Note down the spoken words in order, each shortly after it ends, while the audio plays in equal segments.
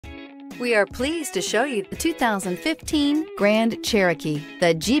We are pleased to show you the 2015 Grand Cherokee.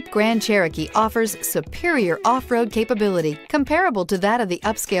 The Jeep Grand Cherokee offers superior off-road capability comparable to that of the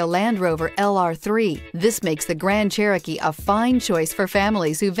upscale Land Rover LR3. This makes the Grand Cherokee a fine choice for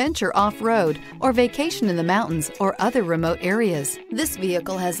families who venture off-road or vacation in the mountains or other remote areas. This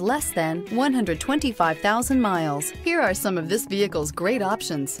vehicle has less than 125,000 miles. Here are some of this vehicle's great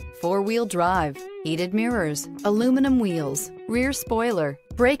options: four-wheel drive, heated mirrors, aluminum wheels, rear spoiler,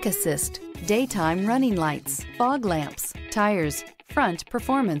 brake assist, daytime running lights, fog lamps, tires, front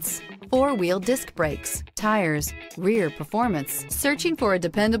performance, four-wheel disc brakes, tires, rear performance. Searching for a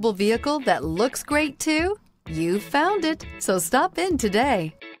dependable vehicle that looks great too? You found it, so stop in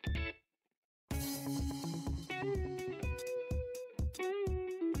today.